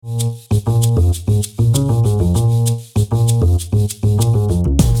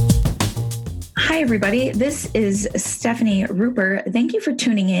everybody. This is Stephanie Ruper. Thank you for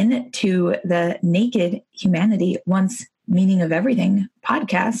tuning in to the Naked Humanity Once Meaning of Everything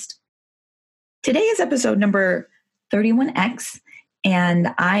podcast. Today is episode number 31X,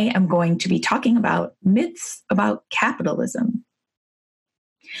 and I am going to be talking about myths about capitalism.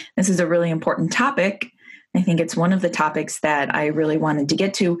 This is a really important topic. I think it's one of the topics that I really wanted to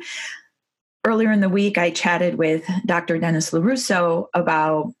get to. Earlier in the week, I chatted with Dr. Dennis LaRusso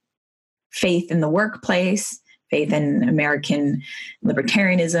about faith in the workplace, faith in American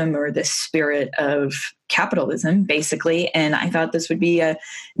libertarianism, or the spirit of capitalism, basically. And I thought this would be a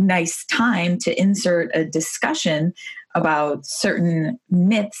nice time to insert a discussion about certain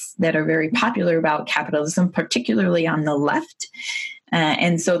myths that are very popular about capitalism, particularly on the left.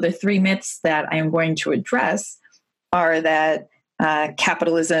 And so the three myths that I am going to address are that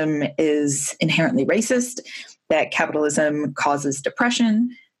capitalism is inherently racist, that capitalism causes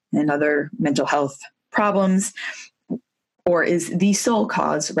depression and other mental health problems, or is the sole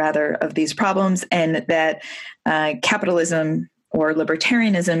cause, rather, of these problems, and that capitalism or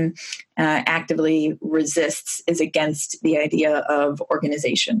libertarianism actively resists, is against the idea of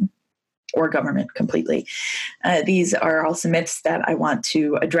organization or government completely. These are also myths that I want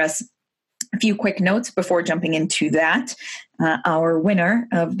to address. A few quick notes before jumping into that. Our winner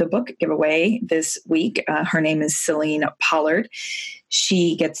of the book giveaway this week, her name is Celine Pollard.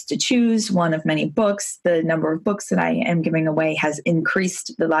 She gets to choose one of many books. The number of books that I am giving away has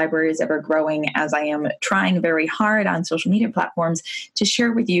increased. The library is ever growing as I am trying very hard on social media platforms to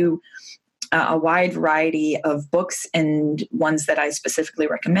share with you a wide variety of books and ones that I specifically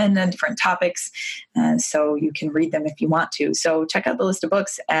recommend on different topics. So you can read them if you want to. So check out the list of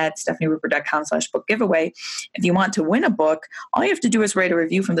books at stephanieruper.com/book giveaway. If you want to win a book, all you have to do is write a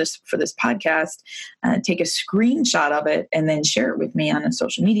review for this podcast, take a screenshot of it, and then share it with me on a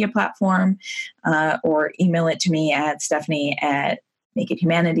social media platform, or email it to me at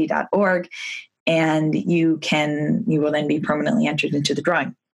stephanie@nakedhumanity.org. And you will then be permanently entered into the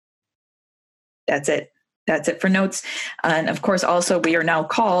drawing. That's it. That's it for notes. And of course, also, we are now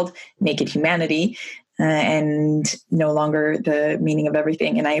called Naked Humanity and no longer the meaning of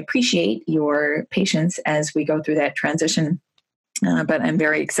everything. And I appreciate your patience as we go through that transition. But I'm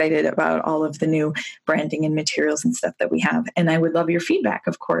very excited about all of the new branding and materials and stuff that we have. And I would love your feedback,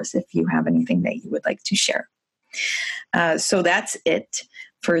 of course, if you have anything that you would like to share. So that's it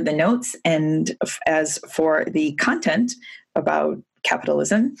for the notes. And as for the content about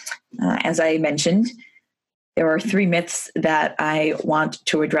capitalism, as I mentioned, there are three myths that I want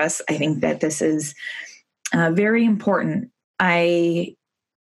to address. I think that this is very important. I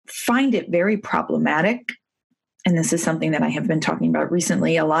find it very problematic, and this is something that I have been talking about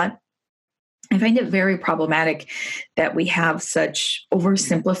recently a lot. I find it very problematic that we have such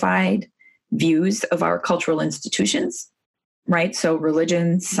oversimplified views of our cultural institutions, right? So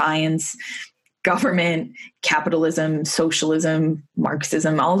religion, science, government, capitalism, socialism,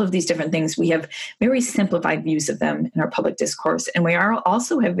 Marxism, all of these different things, we have very simplified views of them in our public discourse. And we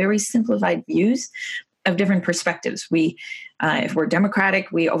also have very simplified views of different perspectives. If we're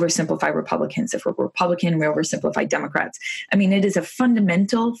Democratic, we oversimplify Republicans. If we're Republican, we oversimplify Democrats. I mean, it is a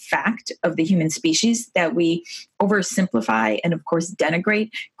fundamental fact of the human species that we oversimplify and, of course,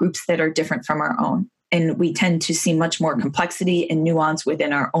 denigrate groups that are different from our own. And we tend to see much more complexity and nuance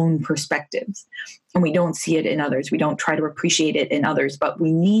within our own perspectives. And we don't see it in others. We don't try to appreciate it in others, but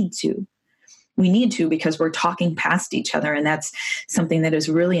we need to. We need to, because we're talking past each other. And that's something that is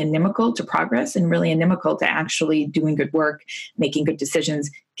really inimical to progress and really inimical to actually doing good work, making good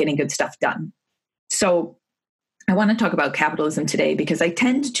decisions, getting good stuff done. So I want to talk about capitalism today because I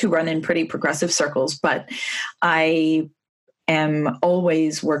tend to run in pretty progressive circles, but I am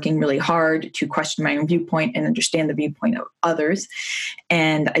always working really hard to question my own viewpoint and understand the viewpoint of others.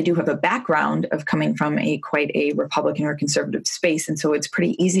 And I do have a background of coming from quite a Republican or conservative space. And so it's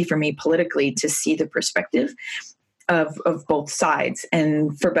pretty easy for me politically to see the perspective of both sides.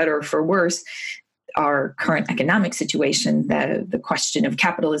 And for better or for worse, our current economic situation, the question of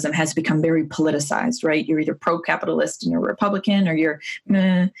capitalism has become very politicized, right? You're either pro-capitalist and you're Republican, or you're,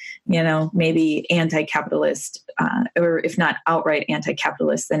 maybe anti-capitalist, or if not outright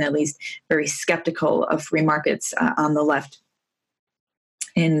anti-capitalist, then at least very skeptical of free markets on the left.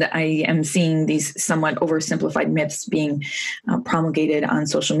 And I am seeing these somewhat oversimplified myths being promulgated on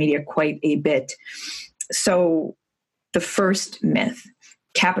social media quite a bit. So the first myth: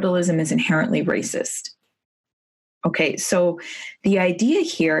 capitalism is inherently racist. Okay, so the idea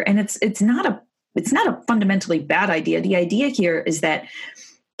here, and it's not a fundamentally bad idea. The idea here is that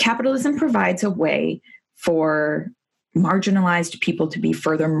capitalism provides a way for marginalized people to be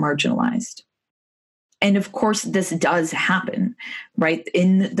further marginalized. And of course, this does happen, right?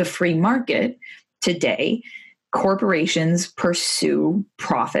 In the free market today, corporations pursue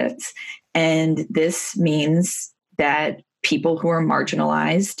profits. And this means that people who are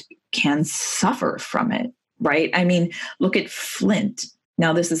marginalized can suffer from it, right? I mean, look at Flint.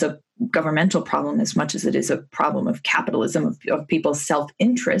 Now, this is a governmental problem as much as it is a problem of capitalism, of people's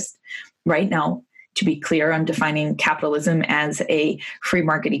self-interest. Right now, to be clear, I'm defining capitalism as a free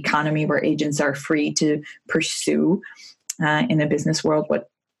market economy where agents are free to pursue in a business world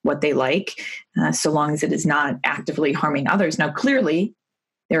what they like, so long as it is not actively harming others. Now, clearly,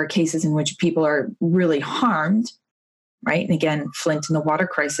 there are cases in which people are really harmed, right? And again, Flint and the water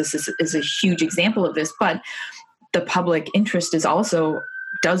crisis is a huge example of this, but the public interest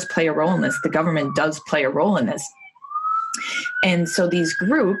does play a role in this. The government does play a role in this. And so these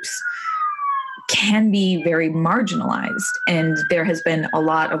groups can be very marginalized. And there has been a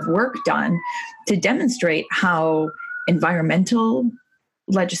lot of work done to demonstrate how environmental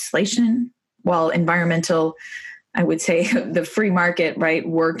legislation, I would say the free market, right,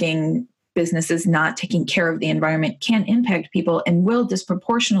 working businesses not taking care of the environment can impact people and will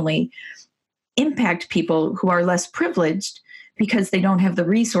disproportionately impact people who are less privileged because they don't have the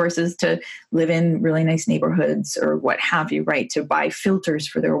resources to live in really nice neighborhoods or what have you, right? To buy filters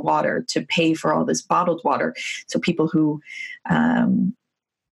for their water, to pay for all this bottled water. So people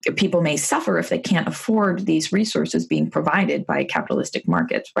may suffer if they can't afford these resources being provided by capitalistic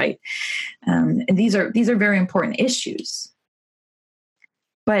markets, right? And these are very important issues.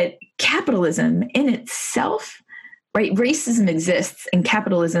 But capitalism in itself, right? Racism exists, and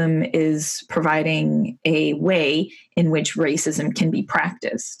capitalism is providing a way in which racism can be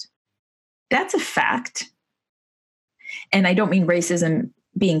practiced. That's a fact. And I don't mean racism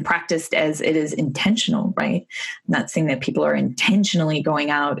being practiced as it is intentional, right? I'm not saying that people are intentionally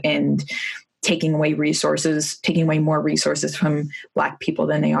going out and taking away more resources from Black people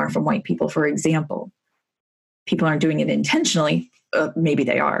than they are from white people, for example. People aren't doing it intentionally. Maybe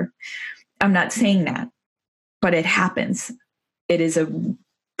they are. I'm not saying that. But it happens. It is a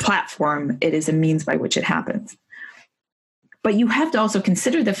platform. It is a means by which it happens. But you have to also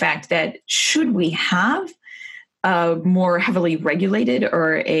consider the fact that should we have a more heavily regulated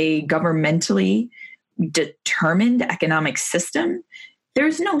or a governmentally determined economic system,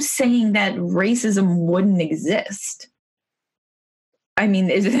 there's no saying that racism wouldn't exist. I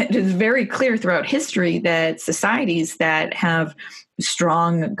mean, it is very clear throughout history that societies that have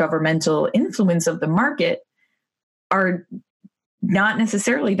strong governmental influence of the market are not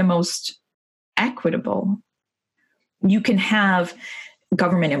necessarily the most equitable. You can have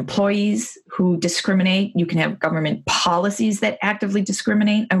government employees who discriminate. You can have government policies that actively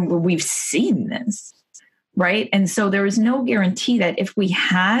discriminate. And we've seen this, right? And so there is no guarantee that if we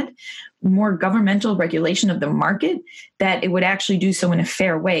had more governmental regulation of the market, that it would actually do so in a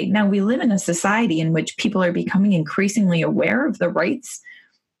fair way. Now, we live in a society in which people are becoming increasingly aware of the rights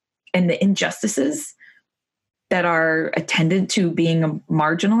and the injustices that are attended to being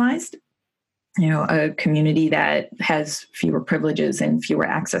marginalized, a community that has fewer privileges and fewer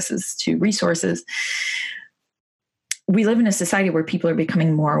accesses to resources. We live in a society where people are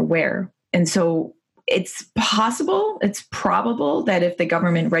becoming more aware. And so it's probable that if the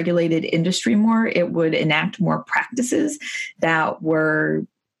government regulated industry more, it would enact more practices that were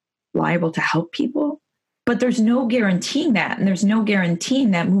liable to help people. But there's no guaranteeing that. And there's no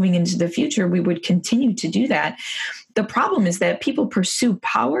guaranteeing that moving into the future, we would continue to do that. The problem is that people pursue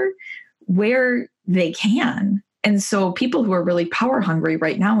power where they can. And so people who are really power hungry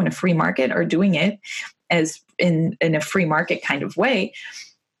right now in a free market are doing it as in a free market kind of way.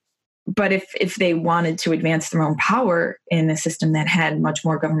 But if they wanted to advance their own power in a system that had much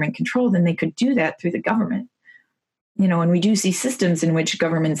more government control, then they could do that through the government. And we do see systems in which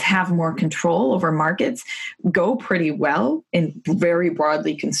governments have more control over markets go pretty well and very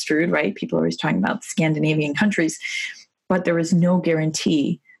broadly construed, right? People are always talking about Scandinavian countries, but there is no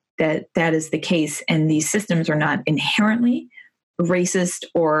guarantee that that is the case. And these systems are not inherently racist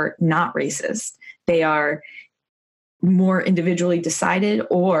or not racist. They are more individually decided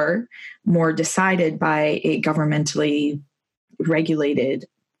or more decided by a governmentally regulated,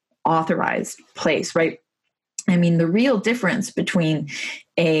 authorized place, right? I mean, the real difference between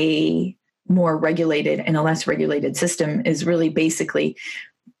a more regulated and a less regulated system is really basically,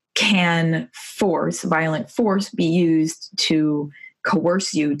 can violent force be used to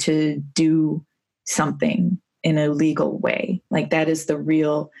coerce you to do something in a legal way? Like, that is the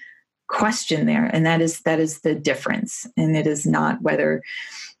real question there. And that is the difference. And it is not whether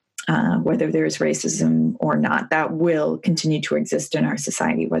whether there's racism or not. That will continue to exist in our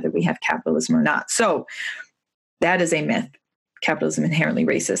society, whether we have capitalism or not. So that is a myth. Capitalism inherently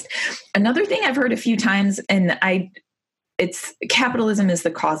racist. Another thing I've heard a few times, and it's capitalism is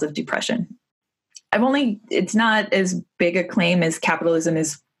the cause of depression. It's not as big a claim as capitalism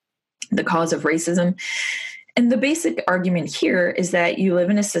is the cause of racism. And the basic argument here is that you live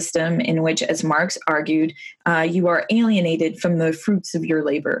in a system in which, as Marx argued, you are alienated from the fruits of your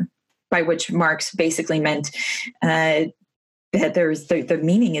labor, by which Marx basically meant that there's the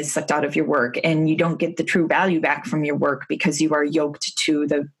meaning is sucked out of your work, and you don't get the true value back from your work because you are yoked to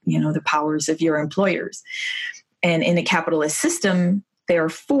the powers of your employers. And in a capitalist system,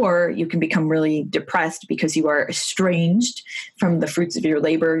 therefore, you can become really depressed because you are estranged from the fruits of your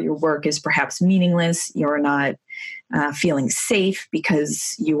labor. Your work is perhaps meaningless. You're not feeling safe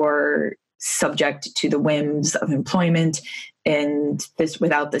because you are subject to the whims of employment. And this,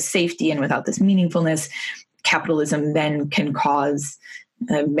 without the safety and without this meaningfulness, capitalism then can cause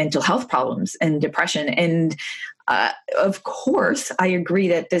mental health problems and depression. And of course, I agree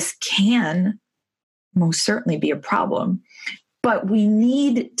that this can most certainly be a problem. But we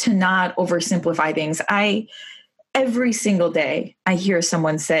need to not oversimplify things. Every single day, I hear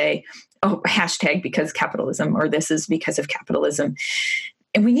someone say, oh, hashtag because capitalism, or this is because of capitalism.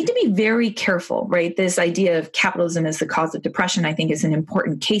 And we need to be very careful, right? This idea of capitalism as the cause of depression, I think, is an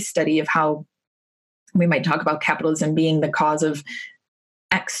important case study of how we might talk about capitalism being the cause of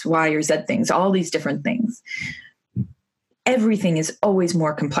X, Y, or Z things, all these different things. Everything is always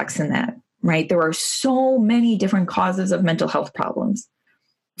more complex than that. Right? There are so many different causes of mental health problems.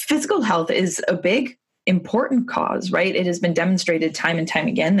 Physical health is a big, important cause, right? It has been demonstrated time and time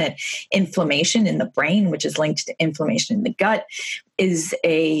again that inflammation in the brain, which is linked to inflammation in the gut, is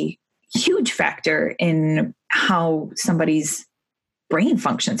a huge factor in how somebody's brain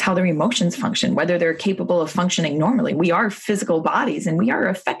functions, how their emotions function, whether they're capable of functioning normally. We are physical bodies, and we are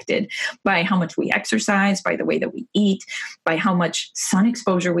affected by how much we exercise, by the way that we eat, by how much sun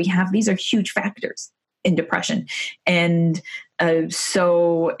exposure we have. These are huge factors in depression. And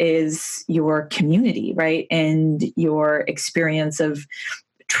so is your community, right? And your experience of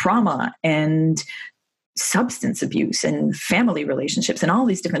trauma and substance abuse and family relationships and all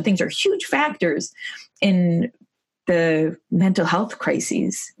these different things are huge factors in the mental health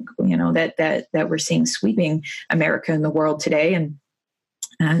crises, that we're seeing sweeping America and the world today.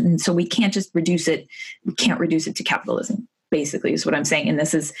 And so we can't just reduce it. We can't reduce it to capitalism, basically, is what I'm saying. And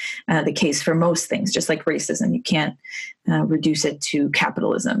this is the case for most things, just like racism. You can't reduce it to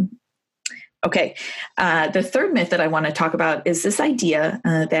capitalism. Okay. The third myth that I want to talk about is this idea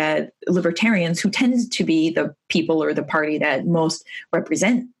that libertarians, who tend to be the people or the party that most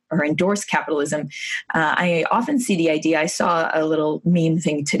represent or endorse capitalism, I often see the idea. I saw a little meme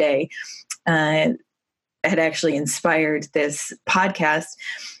thing today that had actually inspired this podcast.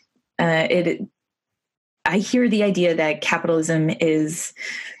 I hear the idea that capitalism is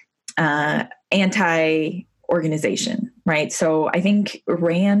anti-organization, right? So I think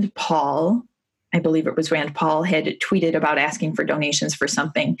Rand Paul, I believe it was Rand Paul, had tweeted about asking for donations for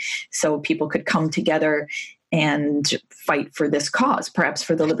something so people could come together and fight for this cause, perhaps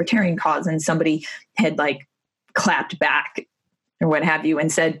for the libertarian cause. And somebody had clapped back or what have you and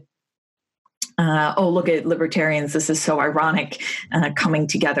said, oh, look at libertarians. This is so ironic, coming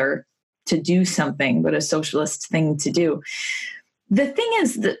together to do something, but a socialist thing to do. The thing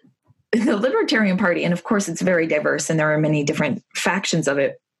is that the Libertarian Party, and of course it's very diverse and there are many different factions of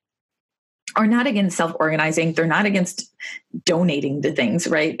it, are not against self-organizing. They're not against donating to things,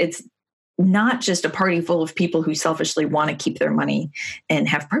 right? It's not just a party full of people who selfishly want to keep their money and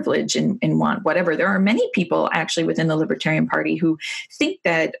have privilege and want whatever. There are many people actually within the Libertarian Party who think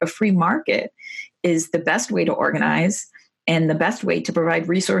that a free market is the best way to organize and the best way to provide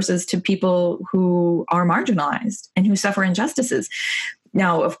resources to people who are marginalized and who suffer injustices.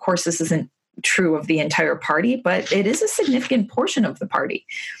 Now, of course, this isn't true of the entire party, but it is a significant portion of the party.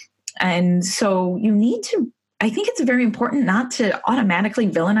 And so you need to, I think it's very important not to automatically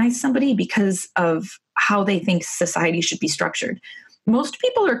villainize somebody because of how they think society should be structured. Most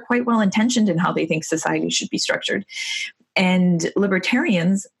people are quite well-intentioned in how they think society should be structured. And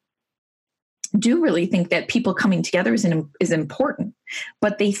libertarians do really think that people coming together is important,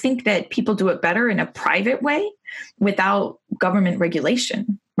 but they think that people do it better in a private way without government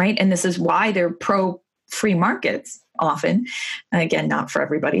regulation, right? And this is why they're pro-free markets often. Again, not for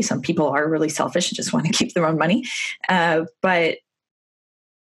everybody. Some people are really selfish and just want to keep their own money. But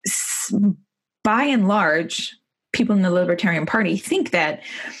by and large, people in the Libertarian Party think that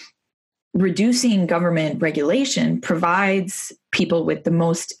reducing government regulation provides people with the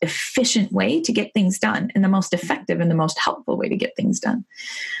most efficient way to get things done and the most effective and the most helpful way to get things done.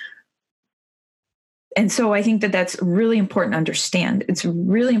 And so I think that that's really important to understand. It's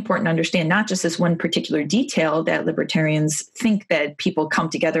really important to understand not just this one particular detail that libertarians think that people come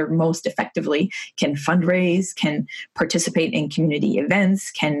together most effectively, can fundraise, can participate in community events,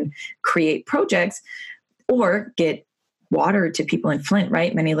 can create projects, or get water to people in Flint,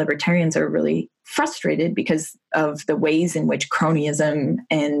 right? Many libertarians are really frustrated because of the ways in which cronyism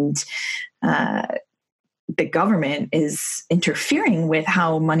and the government is interfering with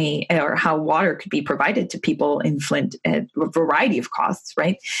how money or how water could be provided to people in Flint at a variety of costs,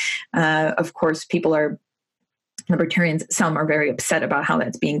 right? Of course, libertarians, some are very upset about how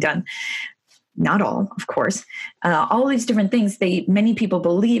that's being done. Not all, of course. All these different things, many people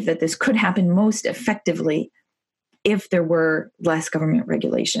believe that this could happen most effectively if there were less government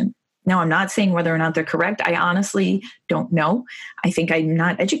regulation. Now, I'm not saying whether or not they're correct. I honestly don't know. I think I'm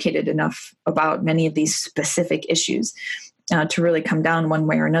not educated enough about many of these specific issues to really come down one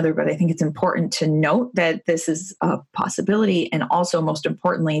way or another. But I think it's important to note that this is a possibility. And also, most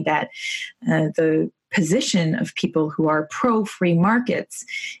importantly, that the position of people who are pro-free markets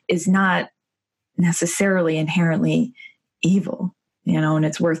is not necessarily inherently evil. And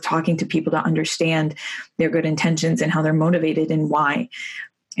it's worth talking to people to understand their good intentions and how they're motivated and why.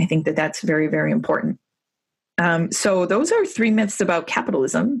 I think that that's very, very important. So those are 3 myths about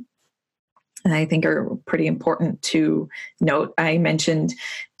capitalism, and I think are pretty important to note. I mentioned,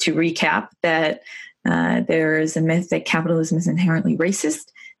 to recap, that there is a myth that capitalism is inherently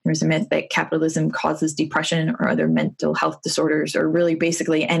racist. There's a myth that capitalism causes depression or other mental health disorders, or really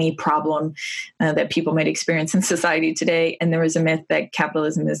basically any problem that people might experience in society today. And there is a myth that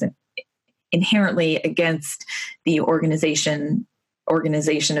capitalism is inherently against the organization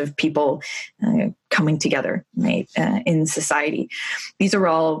of people coming together, right, in society. These are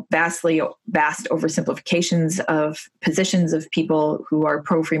all vast oversimplifications of positions of people who are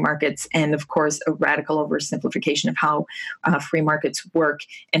pro-free markets, and of course a radical oversimplification of how free markets work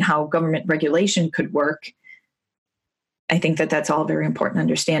and how government regulation could work. I think that that's all very important to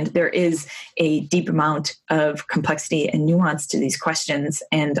understand. There is a deep amount of complexity and nuance to these questions.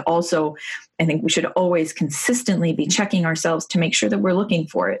 And also, I think we should always consistently be checking ourselves to make sure that we're looking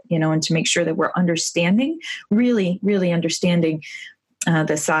for it, and to make sure that we're understanding, really, really understanding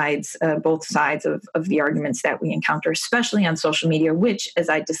both sides of the arguments that we encounter, especially on social media, which, as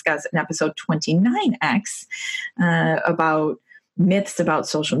I discussed in episode 29X about myths about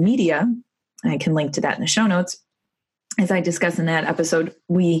social media, I can link to that in the show notes. As I discussed in that episode,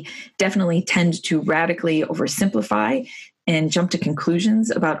 we definitely tend to radically oversimplify and jump to conclusions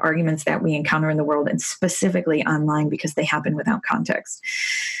about arguments that we encounter in the world, and specifically online, because they happen without context.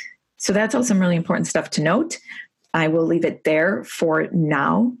 So that's all some really important stuff to note. I will leave it there for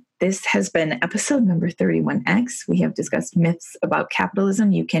now. This has been episode number 31X. We have discussed myths about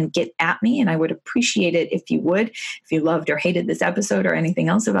capitalism. You can get at me, and I would appreciate it if you would, if you loved or hated this episode or anything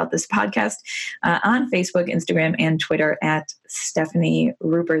else about this podcast, on Facebook, Instagram, and Twitter at Stephanie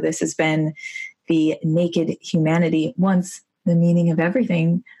Ruper. This has been the Naked Humanity, Once the Meaning of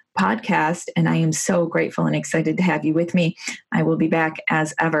Everything podcast, and I am so grateful and excited to have you with me. I will be back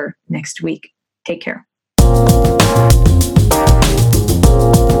as ever next week. Take care.